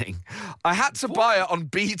inbreeding. I had to buy it on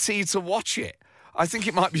BT to watch it. I think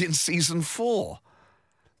it might be in season 4.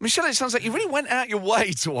 Michelle, it sounds like you really went out your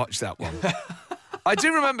way to watch that one. I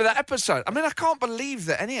do remember that episode. I mean, I can't believe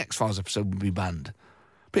that any X-Files episode would be banned.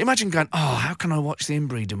 But imagine going, how can I watch the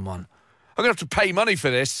inbreeding one? I'm going to have to pay money for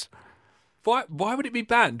this. Why would it be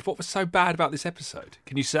banned? What was so bad about this episode?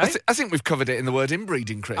 Can you say? I think we've covered it in the word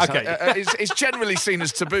inbreeding, Chris. Okay. It's generally seen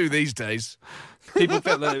as taboo these days. People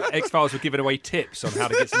felt that X-Files were giving away tips on how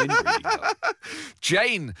to get some inbreeding done.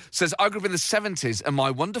 Jane says, I grew up in the 70s and my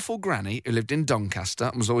wonderful granny, who lived in Doncaster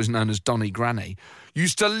and was always known as Donny Granny,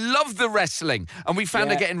 used to love the wrestling, and we found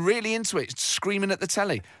her getting really into it, screaming at the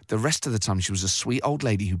telly. The rest of the time, she was a sweet old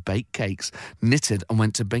lady who baked cakes, knitted, and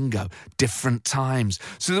went to bingo. Different times.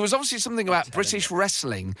 So there was obviously something about British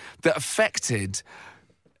wrestling that affected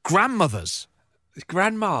grandmothers.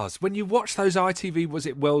 Grandmas. When you watch those ITV, was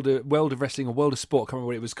it World of Wrestling or World of Sport? I can't remember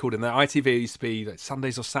what it was called. And the ITV used to be like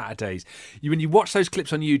Sundays or Saturdays. When you watch those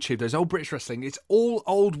clips on YouTube, those old British wrestling, it's all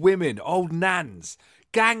old women, old nans,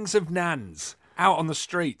 gangs of nans out on the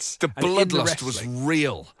streets. The bloodlust was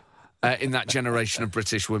real in that generation of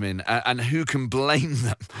British women. And who can blame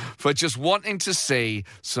them for just wanting to see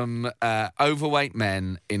some overweight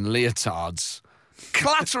men in leotards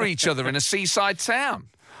clatter each other in a seaside town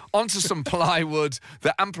onto some plywood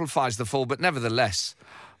that amplifies the fall, but nevertheless,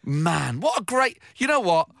 man, what a great... You know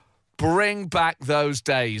what? Bring back those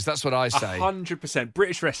days. That's what I say. 100%.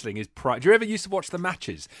 British wrestling is pride. Do you ever used to watch the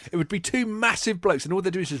matches? It would be two massive blokes, and all they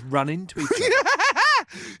do is just run into each other.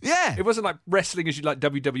 Yeah. It wasn't like wrestling as you like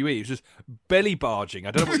WWE. It was just belly barging.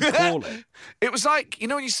 I don't know what you call it. It was like, you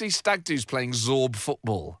know when you see stag doos playing Zorb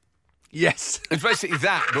football? Yes. It's basically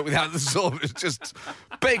that, but without the Zorb. It's just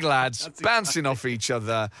big lads bouncing off each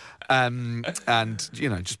other and, you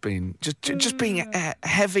know, just being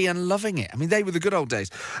heavy and loving it. I mean, they were the good old days.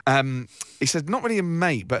 He said, not really a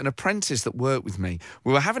mate, but an apprentice that worked with me.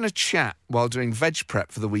 We were having a chat while doing veg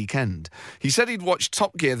prep for the weekend. He said he'd watched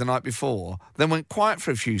Top Gear the night before, then went quiet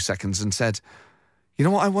for a few seconds and said, you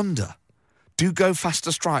know what I wonder? Do go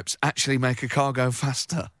faster stripes actually make a car go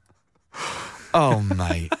faster? Oh,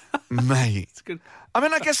 mate. Mate. It's good. I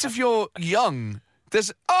mean, I guess if you're young,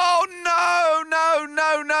 there's... Oh, no!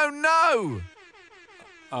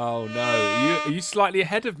 Oh, no. Are you slightly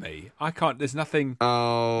ahead of me? I can't... There's nothing...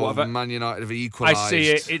 Oh, Man United have equalised. I see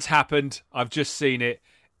it. It's happened. I've just seen it.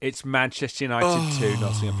 It's Manchester United 2,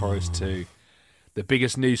 Nottingham Forest 2. The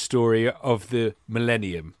biggest news story of the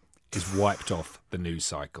millennium is wiped off the news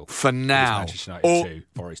cycle. For now. It's Manchester United 2,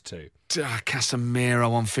 Forest 2.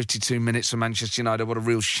 Casemiro on 52 minutes for Manchester United. What a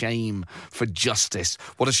real shame for justice.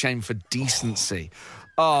 What a shame for decency.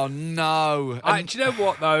 Oh, no. Do you know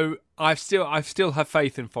what, though? I still have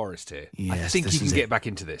faith in Forest here. Yes, I think he can get back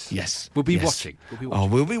into this. Yes. We'll be watching. Oh,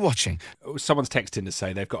 we'll be watching. Someone's texting to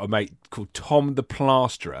say they've got a mate called Tom the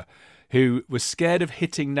Plasterer who was scared of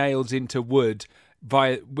hitting nails into wood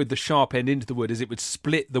with the sharp end into the wood as it would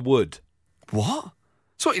split the wood. What?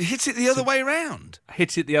 So it hit it the other way round?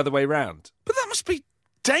 Hit it the other way round. But that must be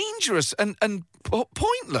dangerous and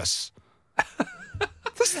pointless.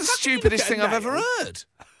 That's the stupidest thing I've ever heard.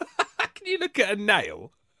 Can you look at a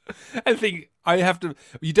nail and think,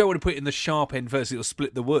 you don't want to put it in the sharp end first, it'll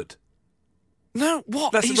split the wood? No,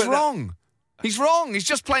 what? He's wrong. He's wrong. He's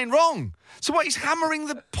just plain wrong. So what? He's hammering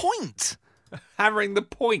the point. Hammering the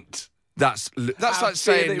point. That's like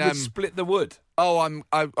saying... it would split the wood. Oh,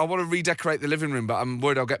 I want to redecorate the living room, but I'm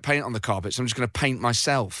worried I'll get paint on the carpet, so I'm just going to paint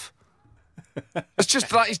myself. It's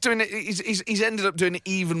just like he's doing it. He's ended up doing it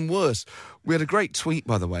even worse. We had a great tweet,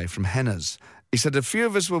 by the way, from Henners. He said, a few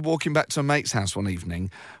of us were walking back to a mate's house one evening.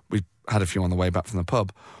 We had a few on the way back from the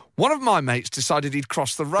pub. One of my mates decided he'd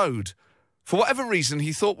cross the road. For whatever reason,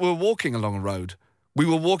 he thought we were walking along a road. We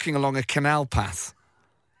were walking along a canal path.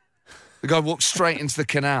 The guy walked straight into the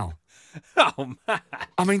canal. Oh, man.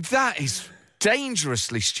 I mean, that is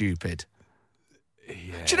dangerously stupid.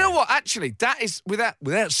 Yeah. Do you know what? Actually, that is,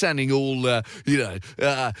 without sounding all,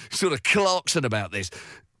 sort of Clarkson about this,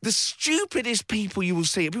 the stupidest people you will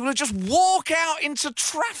see are people who just walk out into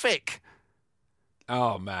traffic.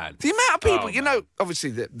 Oh, man. The amount of people,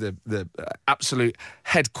 obviously the absolute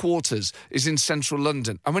headquarters is in central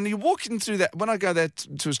London. And when you're walking through there, when I go there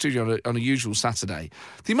to a studio on a usual Saturday,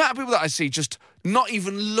 the amount of people that I see just not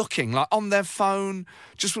even looking, like on their phone,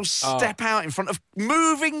 just will step out in front of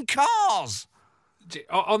moving cars.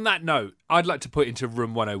 On that note, I'd like to put into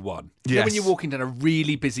room 101. Yes. You know when you're walking down a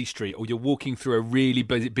really busy street or you're walking through a really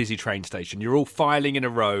busy train station, you're all filing in a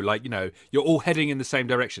row, like, you're all heading in the same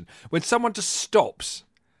direction. When someone just stops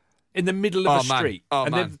in the middle of a street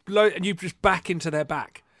and you just back into their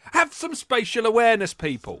back. Have some spatial awareness,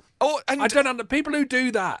 people. People who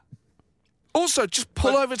do that. Also, just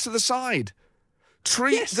pull over to the side.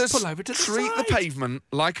 Treat the pavement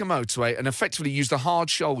like a motorway and effectively use the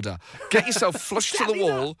hard shoulder. Get yourself flush to the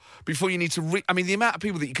wall before you need to... the amount of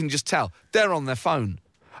people that you can just tell, they're on their phone.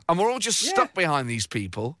 And we're all just stuck behind these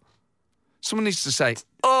people. Someone needs to say,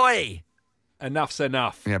 oi! Enough's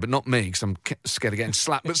enough. Yeah, but not me, because I'm scared of getting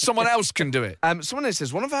slapped. But someone else can do it. Someone else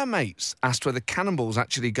says, one of our mates asked where the cannonballs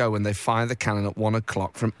actually go when they fire the cannon at 1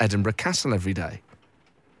 o'clock from Edinburgh Castle every day.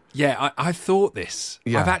 Yeah, I've thought this.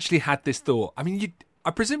 Yeah. I've actually had this thought.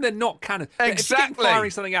 I presume they're not cannons. Exactly. If you're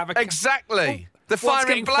firing something out of a cannon. Exactly. They're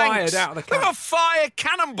firing blanks. Out of the They're cannon? not fire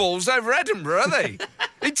cannonballs over Edinburgh, are they?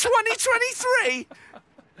 In 2023?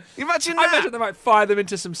 Imagine that. I imagine they might fire them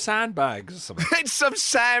into some sandbags or something. It's some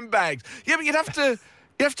sandbags. Yeah, but you'd have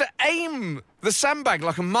to aim the sandbag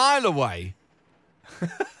like a mile away.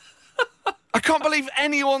 I can't believe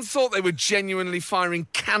anyone thought they were genuinely firing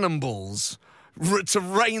cannonballs to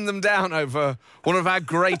rain them down over one of our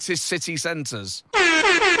greatest city centres.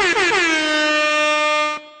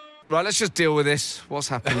 Right, let's just deal with this. What's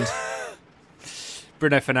happened?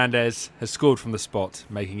 Bruno Fernandes has scored from the spot,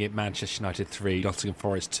 making it Manchester United 3, Nottingham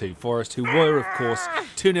Forest 2. Forest, who were, of course,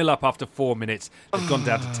 2-0 up after 4 minutes, have gone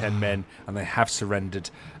down to 10 men, and they have surrendered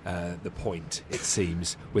the point, it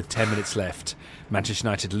seems, with 10 minutes left. Manchester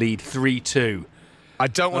United lead 3-2. I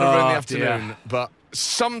don't want to ruin the afternoon, but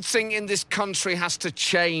something in this country has to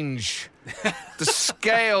change. The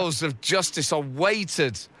scales of justice are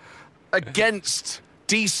weighted against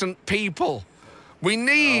decent people. We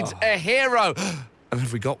need a hero. And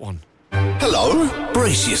have we got one? Hello?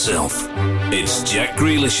 Brace yourself. It's Jack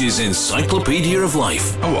Grealish's Encyclopedia of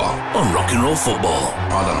Life. Oh, what? On rock and roll football.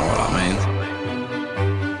 I don't know what that means.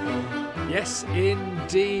 Yes,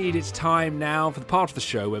 indeed. It's time now for the part of the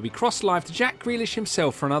show where we cross live to Jack Grealish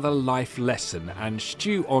himself for another life lesson. And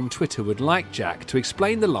Stu on Twitter would like Jack to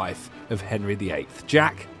explain the life of Henry VIII.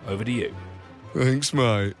 Jack, over to you. Thanks,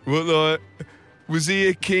 mate. Was he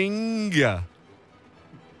a king?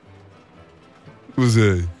 Was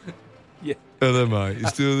he? Yeah. Hello, mate. You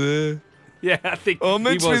still there? Yeah, I think Oh,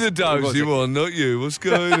 meant to be the dozy one, not you. What's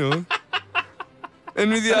going on?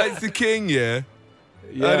 Henry VIII, the king, yeah?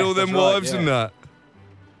 Had all them wives and that.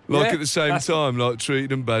 At the same time, treating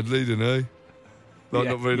them badly, didn't he?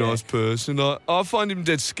 Not very nice person. I find him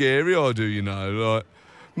dead scary, I do,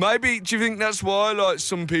 Maybe, do you think that's why,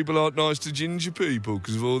 some people aren't nice to ginger people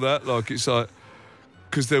because of all that? It's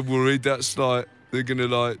because they're worried that's, they're going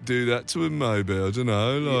to, do that to him, maybe. I don't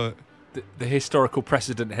know, The historical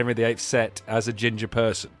precedent Henry VIII set as a ginger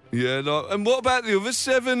person. Yeah, and what about the other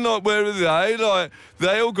 7? Where are they?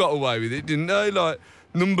 They all got away with it, didn't they?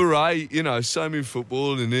 Number 8, same in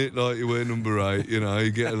football, innit? You wear number 8,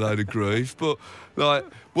 you get a load of grief. But,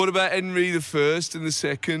 what about Henry the First and the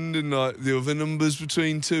Second and, the other numbers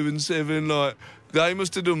between 2 and 7? They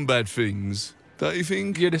must have done bad things, don't you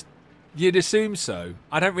think? You'd assume so.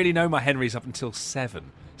 I don't really know my Henrys up until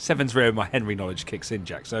 7. 7's where my Henry knowledge kicks in,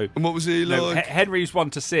 Jack. So, and what was he like? Henry's 1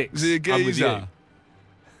 to 6. Was he a geezer?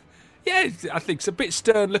 Yeah, I think it's a bit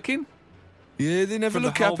stern looking. Yeah, they never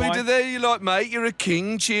look happy, do they? You're mate, you're a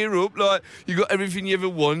king, cheer up. You got everything you ever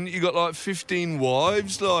want. You got, 15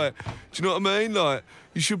 wives, do you know what I mean?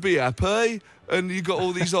 You should be happy. And you got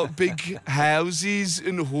all these, big houses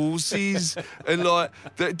and horses. And,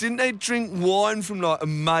 didn't they drink wine from,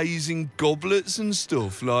 amazing goblets and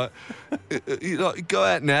stuff? You go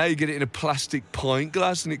out now, you get it in a plastic pint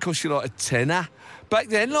glass and it costs you, a tenner. Back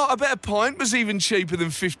then, I bet a pint was even cheaper than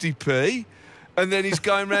 50p. And then he's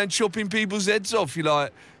going around chopping people's heads off. You're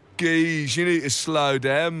like, geez, you need to slow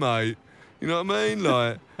down, mate. You know what I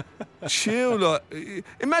mean? Chill.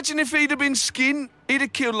 Imagine if he'd have been skint. He'd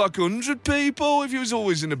have killed 100 people if he was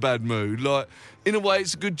always in a bad mood. In a way,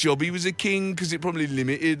 it's a good job he was a king because it probably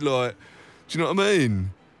limited, do you know what I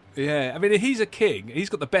mean? Yeah, he's a king. He's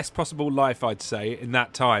got the best possible life, I'd say, in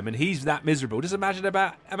that time. And he's that miserable. Just imagine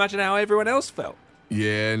how everyone else felt.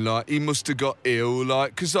 Yeah, and like he must have got ill,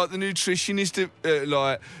 like because like the nutritionist at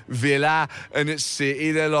like Villa and at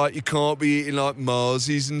City, they're like you can't be eating like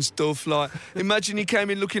Marsies and stuff. Like imagine he came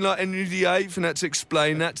in looking like Henry VIII and had to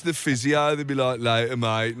explain that to the physio. They'd be like, later,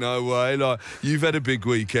 mate, no way. Like you've had a big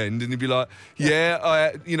weekend, and he'd be like, yeah,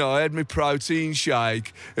 I had my protein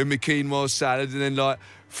shake and my quinoa salad, and then like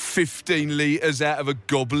 15 litres out of a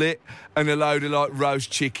goblet and a load of like roast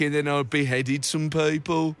chicken, then I beheaded some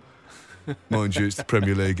people. Mind you, it's the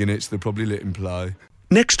Premier League, innit? So they're probably let him play.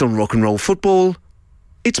 Next on Rock and Roll Football,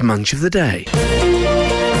 it's Munch of the Day.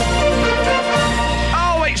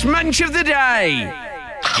 Oh, it's Munch of the Day!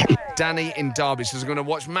 Danny in Derby says I'm going to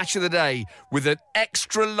watch Match of the Day with an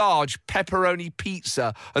extra large pepperoni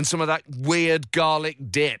pizza and some of that weird garlic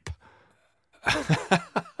dip.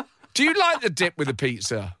 Do you like the dip with the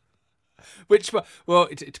pizza? Which, well,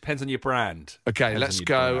 it depends on your brand. Okay, let's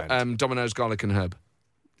go Domino's garlic and herb.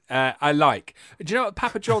 I like. Do you know what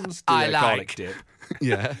Papa John's garlic dip?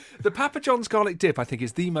 Yeah. The Papa John's garlic dip, I think,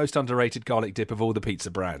 is the most underrated garlic dip of all the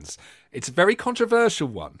pizza brands. It's a very controversial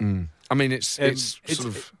one. I mean, it's almost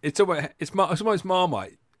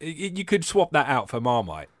Marmite. You could swap that out for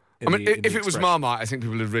Marmite. I mean, if it was Marmite, I think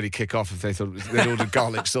people would really kick off if they thought they'd ordered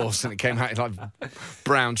garlic sauce and it came out in like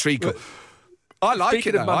brown treacle. I like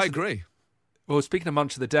it, though. I agree. Well, speaking of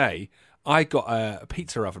Munch of the Day, I got a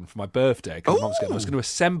pizza oven for my birthday a couple of months ago. I was going to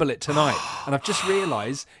assemble it tonight, and I've just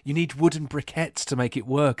realised you need wooden briquettes to make it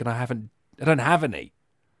work, and I don't have any.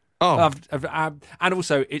 Oh, and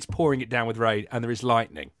also it's pouring it down with rain, and there is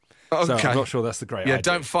lightning. Okay. So I'm not sure that's the great idea. Yeah,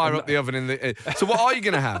 don't fire up the oven in the. So what are you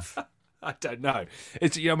going to have? I don't know.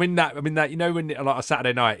 It's when like a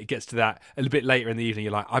Saturday night it gets to that a little bit later in the evening,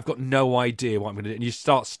 you're like, I've got no idea what I'm going to do, and you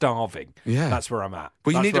start starving. Yeah, that's where I'm at.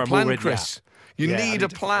 Well, you that's need a plan, Chris. You need a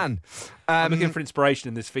plan. I'm looking for inspiration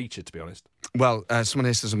in this feature, to be honest. Well, someone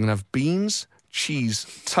here says I'm going to have beans, cheese,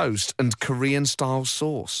 toast, and Korean-style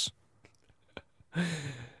sauce.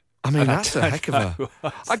 I mean, that's a heck of a...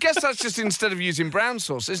 I guess that's just instead of using brown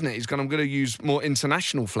sauce, isn't it? He's gone, I'm going to use more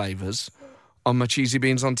international flavours on my cheesy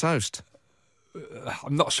beans on toast.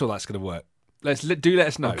 I'm not sure that's going to work. Let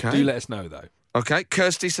us know. Okay. Do let us know, though. Okay.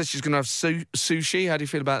 Kirsty says she's going to have sushi. How do you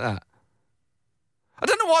feel about that? I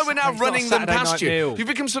don't know why we're now running them past you. Meal. You've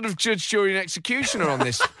become sort of judge, jury, and executioner on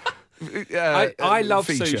this. I love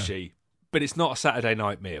feature. sushi, but it's not a Saturday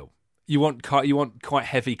night meal. You want quite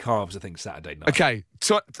heavy carbs, I think, Saturday night. Okay.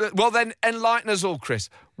 So, well, then enlighten us all, Chris.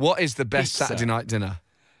 What is the best Pizza. Saturday night dinner?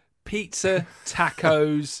 Pizza,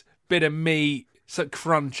 tacos, bit of meat, a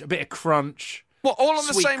bit of crunch. What, all on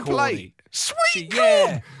the sweet same corny. plate? Sweet corn!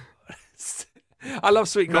 Yeah. I love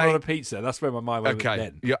sweet corn on a pizza. That's where my mind went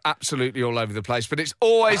then. You're absolutely all over the place, but it's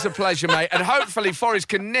always a pleasure, mate. And hopefully Forest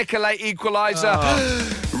can nick a late equaliser.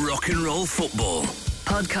 Rock and Roll Football.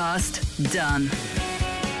 Podcast done.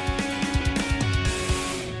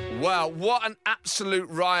 Wow, what an absolute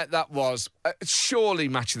riot that was. Surely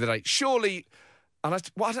Match of the Day. Surely, and I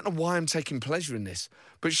don't know why I'm taking pleasure in this,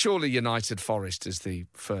 but surely United Forest is the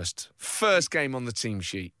first game on the team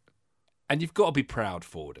sheet. And you've got to be proud,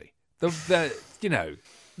 Forde. This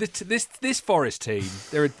Forest team,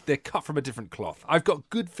 they're cut from a different cloth. I've got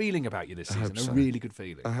good feeling about you this season, a really good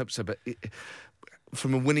feeling. I hope so, but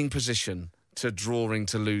from a winning position to drawing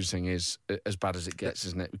to losing is as bad as it gets,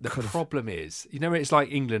 isn't it? The problem is, it's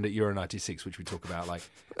like England at Euro 96, which we talk about. Like,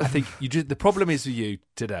 I think the problem is with you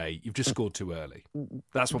today, you've just scored too early.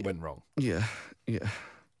 That's what went wrong. Yeah. The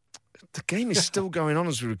game is still going on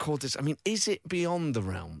as we record this. I mean, is it beyond the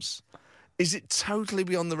realms? Is it totally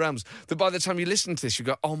beyond the realms that by the time you listen to this, you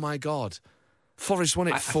go, oh my God, Forest won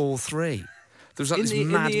it 4-3. There was like this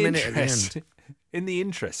mad minute at the end. In the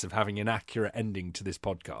interest of having an accurate ending to this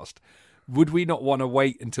podcast, would we not want to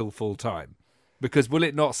wait until full time? Because will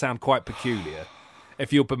it not sound quite peculiar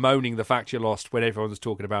if you're bemoaning the fact you lost when everyone was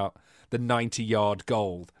talking about the 90-yard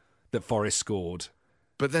goal that Forest scored?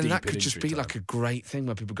 But then that could just be like a great thing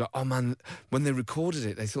where people go, oh man, when they recorded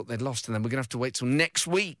it, they thought they'd lost, and then we're going to have to wait till next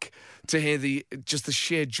week to hear the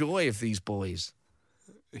sheer joy of these boys.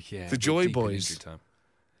 Yeah, the Joy Boys.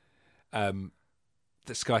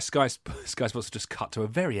 The Sky Sports just cut to a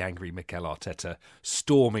very angry Mikel Arteta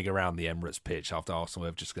storming around the Emirates pitch after Arsenal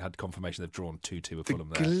have just had confirmation they've drawn 2-2 with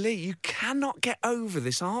Fulham there. Glee, you cannot get over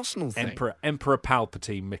this Arsenal thing. Emperor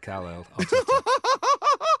Palpatine Mikel Arteta.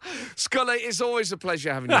 Scully, it's always a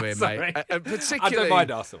pleasure having you here, mate. Particularly, I don't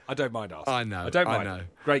mind Arsenal. I don't mind Arsenal. I know. I don't mind. I know.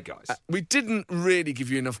 Great guys. We didn't really give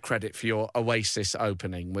you enough credit for your Oasis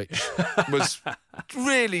opening, which was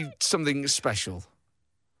really something special.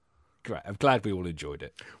 Great. I'm glad we all enjoyed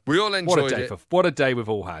it. We all enjoyed it. What a day we've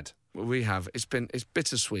all had. We have. It's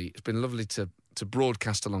bittersweet. It's been lovely to to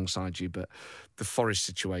broadcast alongside you, but the Forest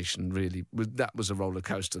situation really, that was a roller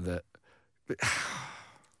coaster that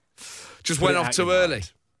just went off too early.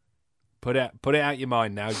 Put it out your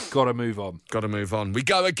mind now. You've got to move on. Got to move on. We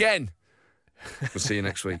go again. We'll see you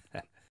next week.